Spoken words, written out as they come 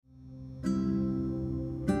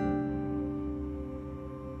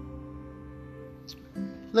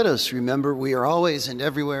Let us remember we are always and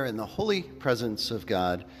everywhere in the holy presence of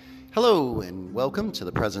God. Hello and welcome to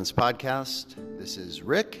the Presence Podcast. This is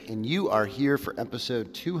Rick, and you are here for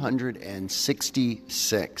episode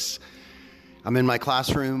 266. I'm in my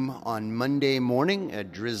classroom on Monday morning, a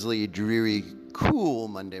drizzly, dreary, cool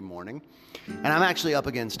Monday morning, and I'm actually up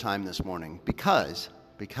against time this morning because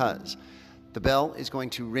the bell is going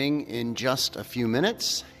to ring in just a few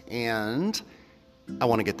minutes, and I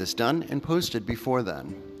want to get this done and posted before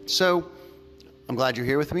then. So I'm glad you're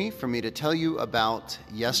here with me for me to tell you about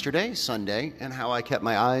yesterday, Sunday, and how I kept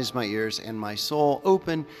my eyes, my ears, and my soul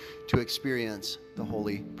open to experience the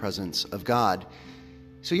holy presence of God.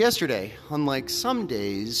 So yesterday, unlike some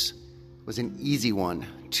days, was an easy one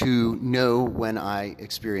to know when I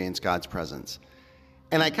experienced God's presence.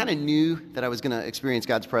 And I kind of knew that I was going to experience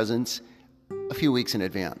God's presence a few weeks in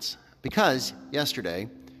advance because yesterday,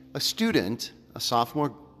 a student, a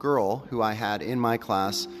sophomore girl who I had in my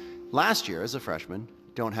class last year as a freshman,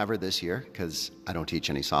 don't have her this year because I don't teach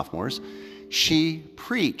any sophomores, she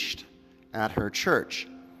preached at her church.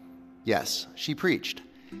 Yes, she preached.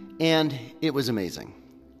 And it was amazing.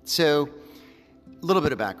 So, a little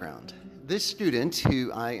bit of background. This student, who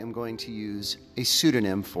I am going to use a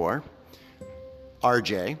pseudonym for,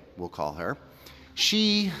 RJ, we'll call her,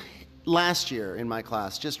 she last year in my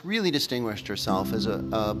class just really distinguished herself as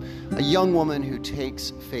a young woman who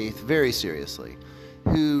takes faith very seriously,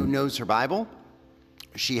 who knows her Bible.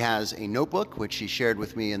 She has a notebook, which she shared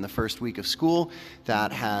with me in the first week of school,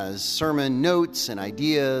 that has sermon notes and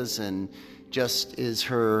ideas and just is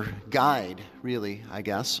her guide, really, I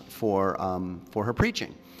guess, for her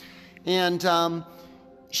preaching. And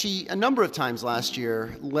she, a number of times last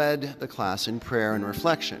year, led the class in prayer and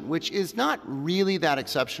reflection, which is not really that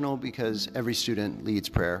exceptional because every student leads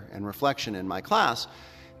prayer and reflection in my class,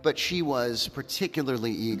 but she was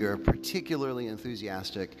particularly eager, particularly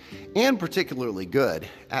enthusiastic, and particularly good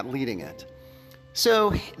at leading it.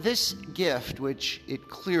 So this gift, which it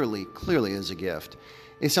clearly is a gift,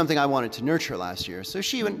 is something I wanted to nurture last year. So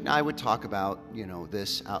she and I would talk about,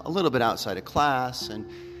 this a little bit outside of class, and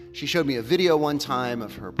she showed me a video one time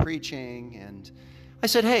of her preaching, and I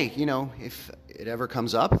said, hey, if it ever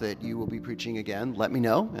comes up that you will be preaching again, let me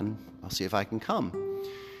know, and I'll see if I can come.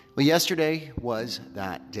 Well, yesterday was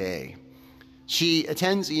that day. She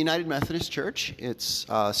attends a United Methodist Church. It's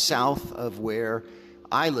south of where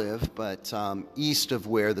I live, but east of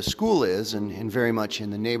where the school is, and very much in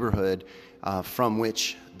the neighborhood from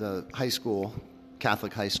which the high school,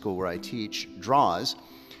 Catholic high school where I teach, draws.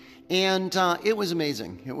 And it was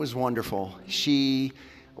amazing. It was wonderful. She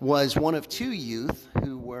was one of two youth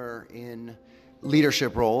who were in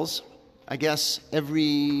leadership roles. I guess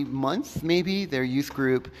every month, maybe, their youth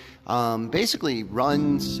group basically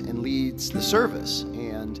runs and leads the service.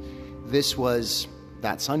 And this was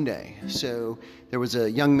that Sunday. So there was a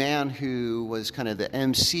young man who was kind of the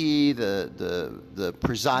MC, the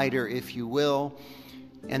presider, if you will.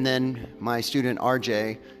 And then my student,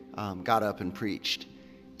 RJ, got up and preached.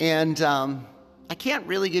 And I can't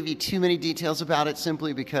really give you too many details about it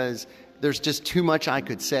simply because there's just too much I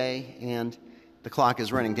could say, and the clock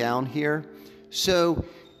is running down here. So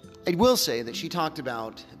I will say that she talked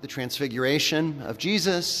about the transfiguration of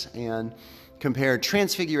Jesus and compared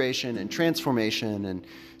transfiguration and transformation and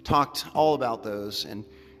talked all about those and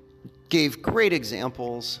gave great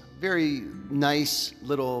examples, very nice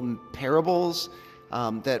little parables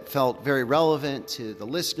that felt very relevant to the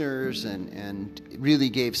listeners and really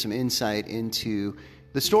gave some insight into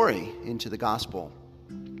the story, into the gospel.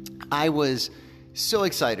 I was so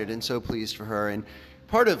excited and so pleased for her. And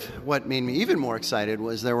part of what made me even more excited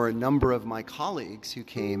was there were a number of my colleagues who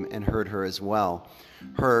came and heard her as well.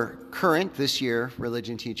 Her current, this year,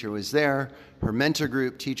 religion teacher was there. Her mentor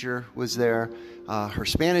group teacher was there. Her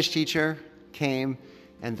Spanish teacher came.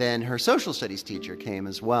 And then her social studies teacher came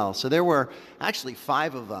as well. So there were actually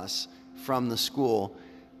 5 of us from the school.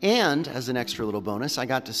 And as an extra little bonus, I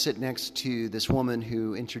got to sit next to this woman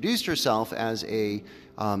who introduced herself as a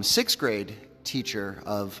 6th grade teacher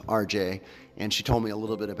of RJ. And she told me a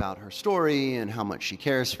little bit about her story and how much she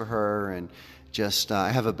cares for her. And just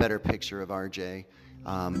I have a better picture of RJ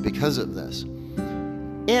because of this.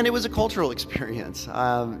 And it was a cultural experience.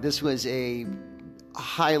 This was a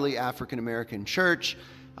highly African-American church.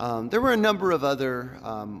 There were a number of other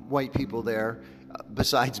white people there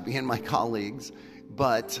besides being my colleagues,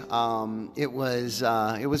 but it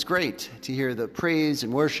was great to hear the praise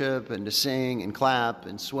and worship and to sing and clap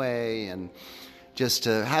and sway and just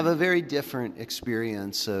to have a very different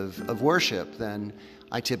experience of worship than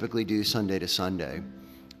I typically do Sunday to Sunday.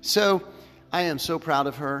 So I am so proud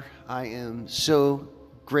of her. I am so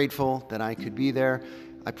grateful that I could be there.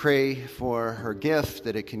 I pray for her gift,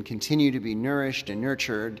 that it can continue to be nourished and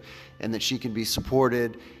nurtured, and that she can be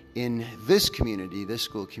supported in this community, this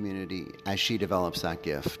school community, as she develops that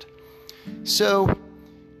gift. So,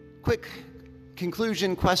 quick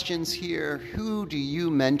conclusion questions here. Who do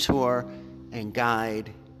you mentor and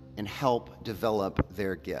guide and help develop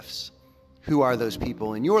their gifts? Who are those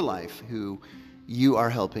people in your life who you are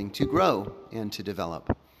helping to grow and to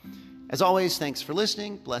develop? As always, thanks for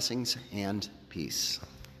listening. Blessings and peace.